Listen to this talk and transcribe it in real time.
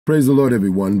Praise the Lord,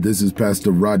 everyone. This is Pastor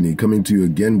Rodney coming to you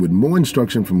again with more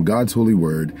instruction from God's holy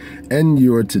word and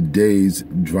your today's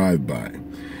drive-by.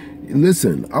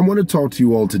 Listen, I want to talk to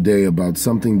you all today about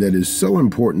something that is so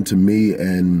important to me,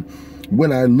 and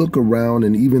when I look around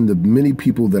and even the many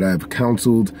people that I've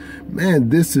counseled, man,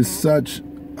 this is such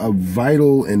a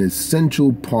vital and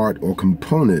essential part or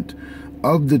component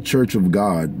of the church of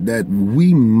God that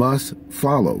we must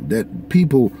follow. That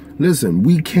people, listen,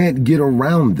 we can't get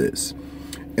around this.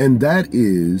 And that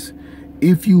is,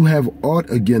 if you have aught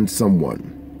against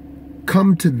someone,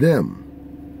 come to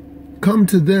them. Come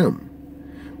to them.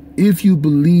 If you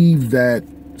believe that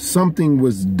something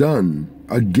was done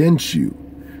against you,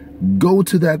 go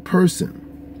to that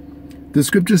person. The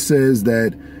scripture says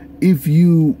that if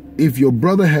your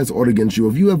brother has aught against you,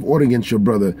 if you have aught against your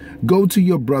brother, go to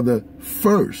your brother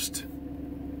first.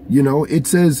 You know, it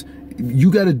says you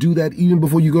got to do that even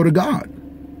before you go to God.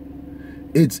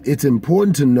 It's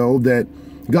important to know that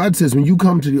God says when you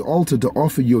come to the altar to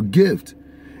offer your gift,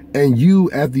 and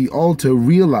you at the altar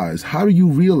realize, how do you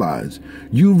realize?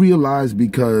 You realize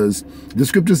because the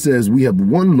scripture says we have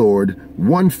one Lord,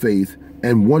 one faith,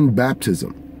 and one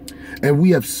baptism. And we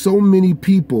have so many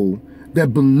people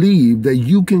that believe that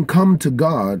you can come to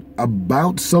God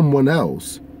about someone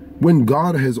else when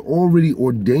God has already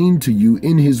ordained to you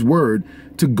in his word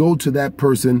to go to that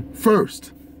person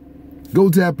first. Go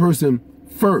to that person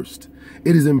first.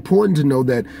 It is important to know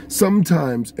that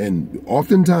sometimes, and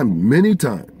oftentimes, many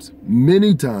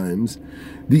times,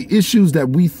 the issues that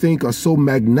we think are so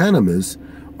magnanimous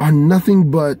are nothing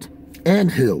but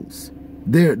anthills.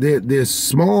 They're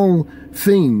small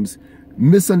things,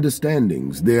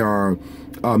 misunderstandings. There are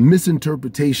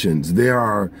misinterpretations. There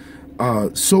are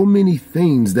so many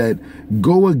things that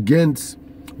go against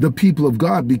the people of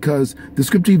God, because the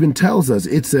scripture even tells us,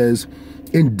 it says,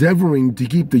 endeavoring to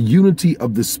keep the unity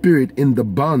of the Spirit in the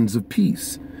bonds of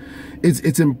peace.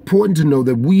 It's important to know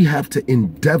that we have to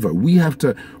endeavor. We have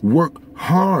to work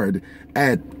hard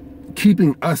at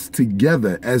keeping us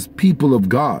together as people of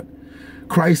God.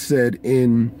 Christ said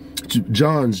in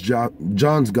John's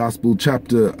Gospel,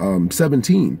 chapter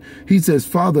 17, he says,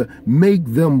 Father, make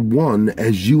them one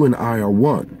as you and I are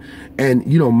one. And,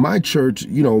 my church,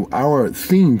 our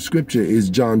theme scripture is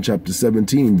John chapter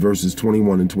 17, verses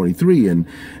 21 and 23. And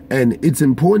it's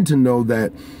important to know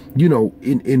that,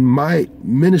 in my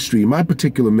ministry, my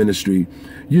particular ministry,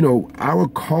 our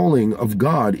calling of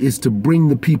God is to bring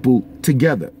the people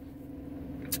together.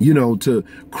 To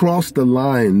cross the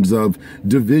lines of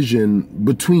division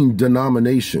between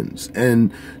denominations,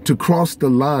 and to cross the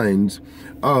lines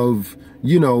of,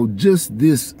 just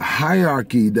this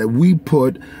hierarchy that we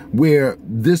put where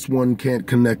this one can't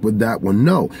connect with that one.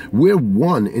 No, we're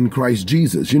one in Christ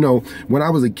Jesus. When I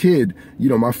was a kid,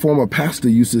 my former pastor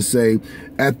used to say,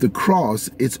 at the cross,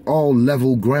 it's all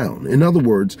level ground. In other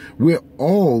words, we're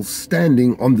all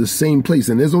standing on the same place,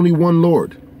 and there's only one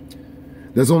Lord.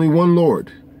 There's only one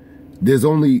Lord. There's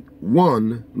only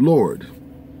one Lord,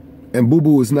 and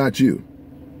boo-boo is not you.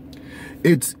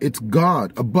 It's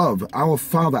God above, our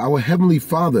Father, our Heavenly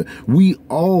Father. We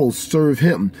all serve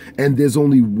him, and there's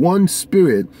only one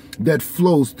Spirit that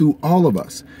flows through all of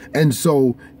us. And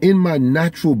so in my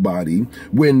natural body,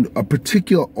 when a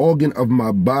particular organ of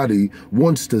my body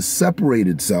wants to separate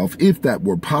itself, if that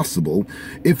were possible,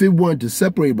 if it wanted to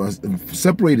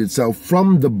separate itself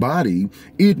from the body,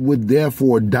 it would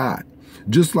therefore die.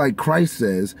 Just like Christ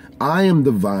says, I am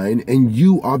the vine and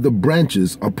you are the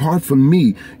branches. Apart from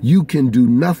me, you can do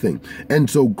nothing. And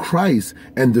so Christ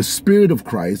and the Spirit of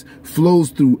Christ flows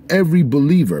through every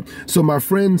believer. So my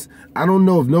friends, I don't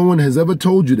know if no one has ever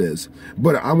told you this,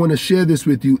 but I want to share this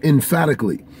with you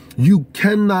emphatically. You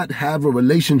cannot have a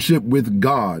relationship with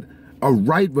God, a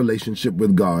right relationship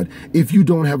with God, if you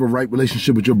don't have a right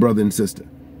relationship with your brother and sister.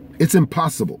 It's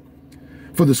impossible.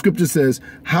 For the scripture says,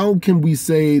 how can we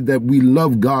say that we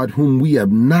love God whom we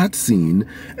have not seen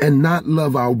and not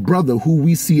love our brother who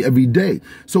we see every day?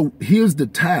 So here's the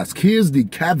task. Here's the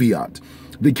caveat.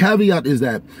 The caveat is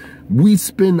that we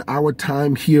spend our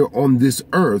time here on this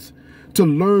earth to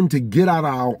learn to get out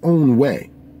of our own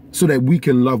way so that we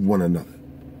can love one another.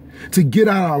 To get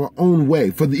out of our own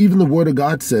way. For even the word of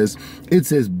God says, it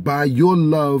says, by your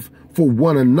love for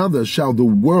one another shall the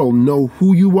world know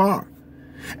who you are.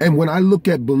 And when I look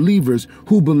at believers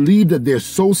who believe that they're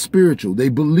so spiritual, they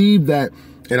believe that,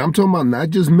 and I'm talking about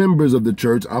not just members of the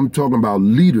church, I'm talking about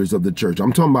leaders of the church.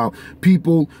 I'm talking about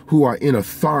people who are in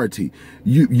authority.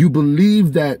 You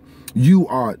believe that you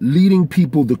are leading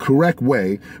people the correct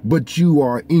way, but you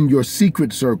are in your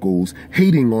secret circles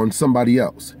hating on somebody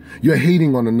else. You're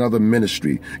hating on another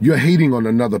ministry. You're hating on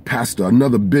another pastor,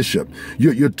 another bishop.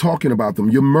 You're talking about them.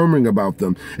 You're murmuring about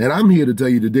them. And I'm here to tell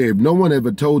you today, if no one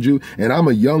ever told you, and I'm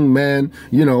a young man,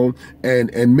 you know,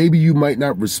 and maybe you might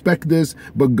not respect this,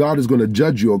 but God is going to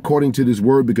judge you according to this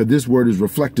word, because this word is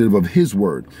reflective of his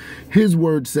word. His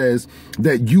word says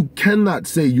that you cannot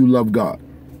say you love God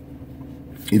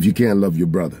if you can't love your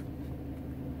brother.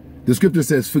 The scripture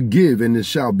says, forgive and it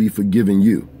shall be forgiven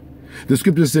you. The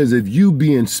scripture says, if you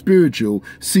being spiritual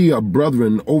see a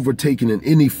brethren overtaken in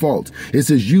any fault, it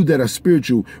says, you that are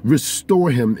spiritual, restore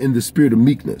him in the spirit of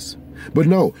meekness. But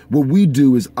no, what we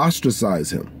do is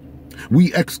ostracize him.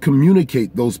 We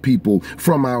excommunicate those people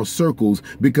from our circles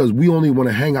because we only want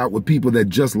to hang out with people that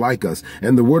just like us.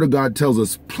 And the word of God tells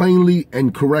us plainly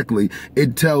and correctly.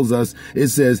 It tells us, it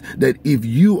says that if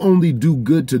you only do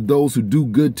good to those who do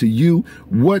good to you,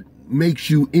 what makes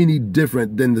you any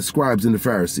different than the scribes and the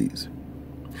Pharisees?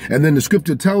 And then the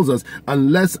scripture tells us,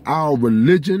 unless our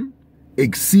religion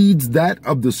exceeds that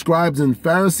of the scribes and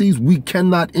Pharisees, we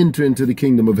cannot enter into the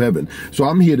kingdom of heaven. So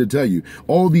I'm here to tell you,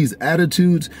 all these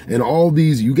attitudes and all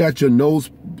these, you got your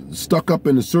nose stuck up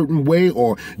in a certain way,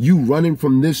 or you running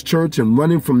from this church and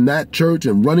running from that church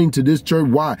and running to this church.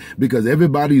 Why? Because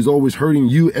everybody's always hurting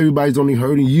you. Everybody's only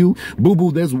hurting you.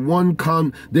 Boo-boo, there's one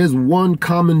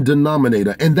common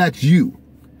denominator, and that's you.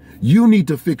 You need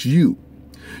to fix you.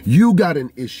 You got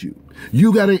an issue.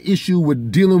 You got an issue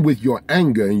with dealing with your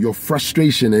anger and your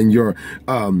frustration and your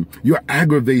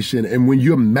aggravation. And when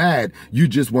you're mad, you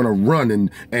just want to run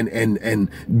and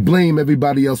blame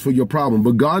everybody else for your problem.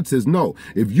 But God says, no,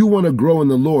 if you want to grow in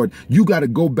the Lord, you got to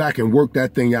go back and work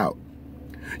that thing out.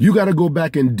 You got to go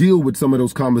back and deal with some of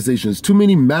those conversations. Too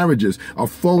many marriages are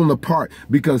falling apart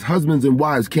because husbands and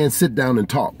wives can't sit down and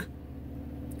talk.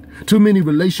 Too many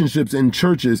relationships in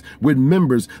churches with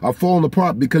members are falling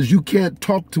apart because you can't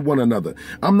talk to one another.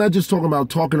 I'm not just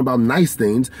talking about nice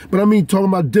things, but I mean talking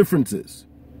about differences.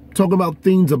 Talking about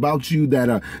things about you that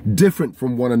are different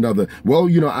from one another. Well,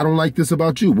 you know, I don't like this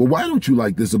about you. Well, why don't you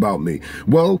like this about me?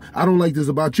 Well, I don't like this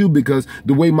about you because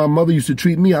the way my mother used to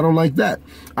treat me, I don't like that.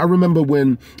 I remember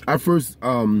when I first,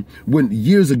 went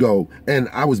years ago, and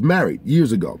I was married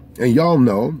years ago, and y'all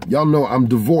know I'm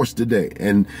divorced today,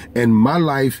 and my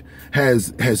life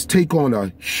has taken on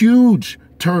a huge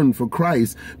turn for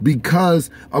Christ because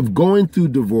of going through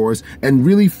divorce and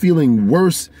really feeling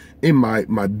worse in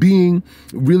my being,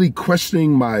 really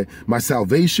questioning my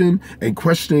salvation and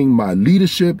questioning my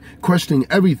leadership, questioning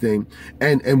everything.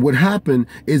 And what happened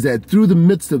is that through the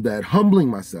midst of that, humbling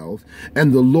myself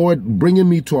and the Lord bringing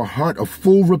me to a heart of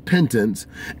full repentance,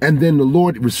 and then the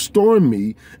Lord restoring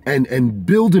me and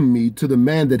building me to the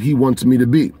man that he wants me to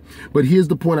be. But here's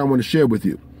the point I want to share with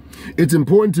you. It's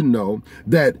important to know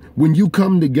that when you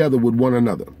come together with one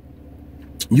another,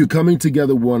 you're coming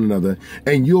together with one another,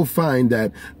 and you'll find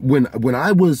that when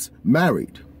I was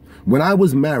married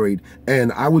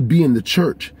and I would be in the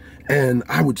church and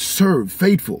I would serve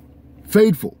faithful.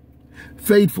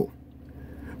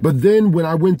 But then when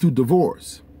I went through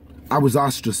divorce, I was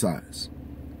ostracized.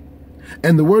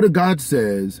 And the word of God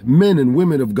says, men and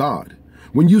women of God,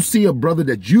 when you see a brother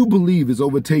that you believe is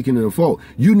overtaken in a fault,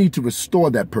 you need to restore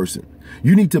that person.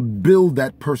 You need to build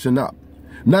that person up.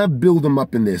 Not build them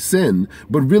up in their sin,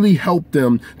 but really help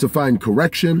them to find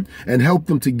correction and help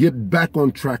them to get back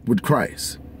on track with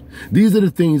Christ. These are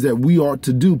the things that we ought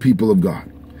to do, people of God.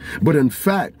 But in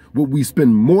fact, what we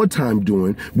spend more time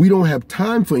doing, we don't have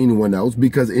time for anyone else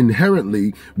because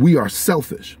inherently we are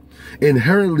selfish.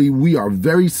 Inherently, we are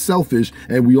very selfish,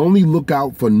 and we only look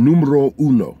out for numero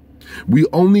uno. We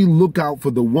only look out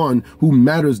for the one who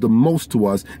matters the most to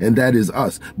us, and that is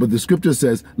us. But the scripture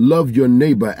says, love your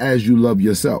neighbor as you love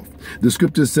yourself. The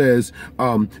scripture says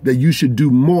that you should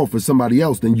do more for somebody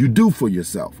else than you do for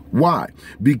yourself. Why?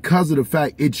 Because of the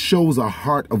fact it shows a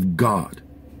heart of God.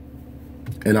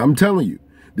 And I'm telling you,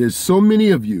 there's so many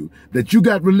of you that you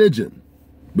got religion,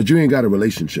 but you ain't got a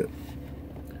relationship.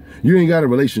 You ain't got a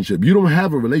relationship. You don't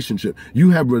have a relationship. You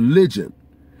have religion.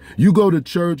 You go to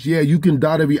church, yeah, you can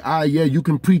dot every I, yeah, you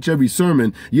can preach every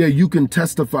sermon, yeah, you can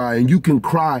testify and you can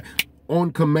cry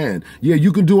on command. Yeah,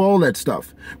 you can do all that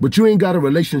stuff, but you ain't got a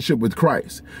relationship with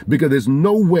Christ, because there's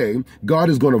no way God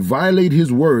is going to violate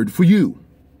his word for you.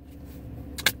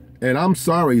 And I'm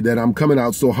sorry that I'm coming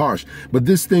out so harsh, but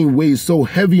this thing weighs so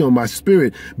heavy on my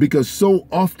spirit because so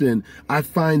often I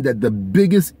find that the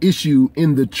biggest issue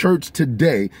in the church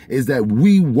today is that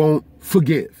we won't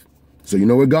forgive. So you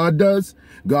know what God does?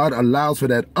 God allows for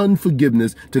that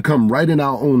unforgiveness to come right in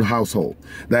our own household.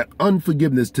 That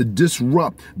unforgiveness to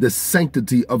disrupt the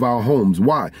sanctity of our homes.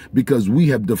 Why? Because we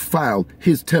have defiled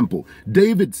his temple.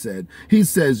 David said, he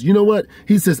says, you know what?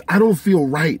 He says, I don't feel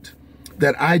right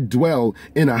that I dwell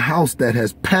in a house that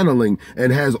has paneling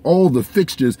and has all the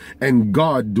fixtures, and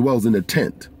God dwells in a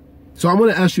tent. So I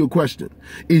want to ask you a question.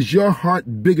 Is your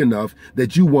heart big enough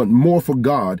that you want more for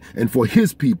God and for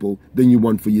his people than you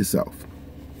want for yourself?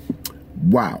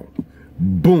 Wow.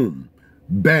 Boom.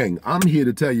 Bang. I'm here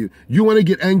to tell you, you want to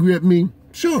get angry at me?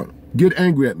 Sure. Get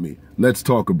angry at me. Let's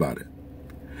talk about it.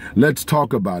 Let's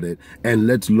talk about it, and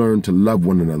let's learn to love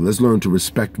one another. Let's learn to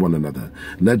respect one another.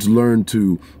 Let's learn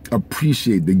to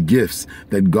appreciate the gifts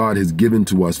that God has given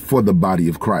to us for the body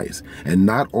of Christ. And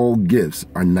not all gifts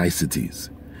are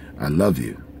niceties. I love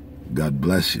you. God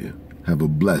bless you. Have a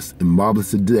blessed and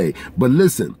marvelous day. But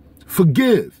listen,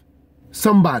 forgive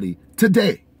somebody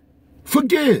today.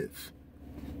 Forgive.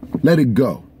 Let it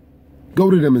go.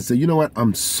 Go to them and say, you know what?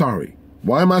 I'm sorry.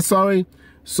 Why am I sorry?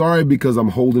 Sorry because I'm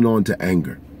holding on to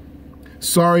anger.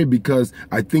 Sorry because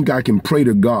I think I can pray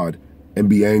to God and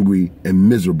be angry and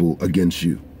miserable against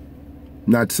you.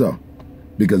 Not so.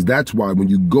 Because that's why when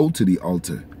you go to the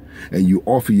altar and you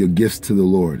offer your gifts to the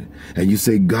Lord and you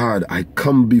say, God, I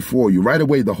come before you, right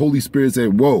away the Holy Spirit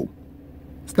said, whoa,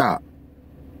 stop.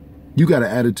 You got an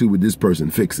attitude with this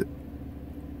person, fix it.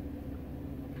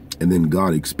 And then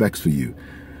God expects for you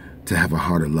to have a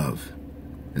heart of love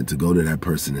and to go to that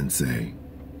person and say,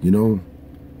 you know,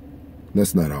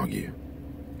 let's not argue.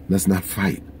 Let's not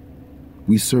fight.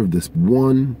 We serve this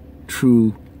one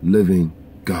true living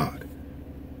God.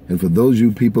 And for those of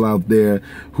you people out there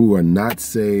who are not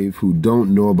saved, who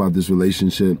don't know about this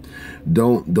relationship,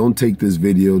 don't take this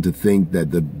video to think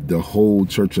that the whole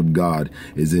church of God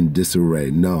is in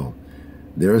disarray. No,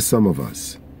 there are some of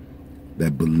us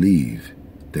that believe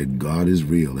that God is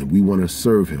real and we want to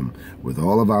serve him with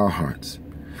all of our hearts.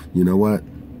 You know what?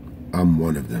 I'm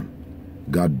one of them.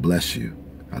 God bless you.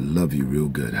 I love you real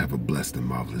good. Have a blessed and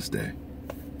marvelous day.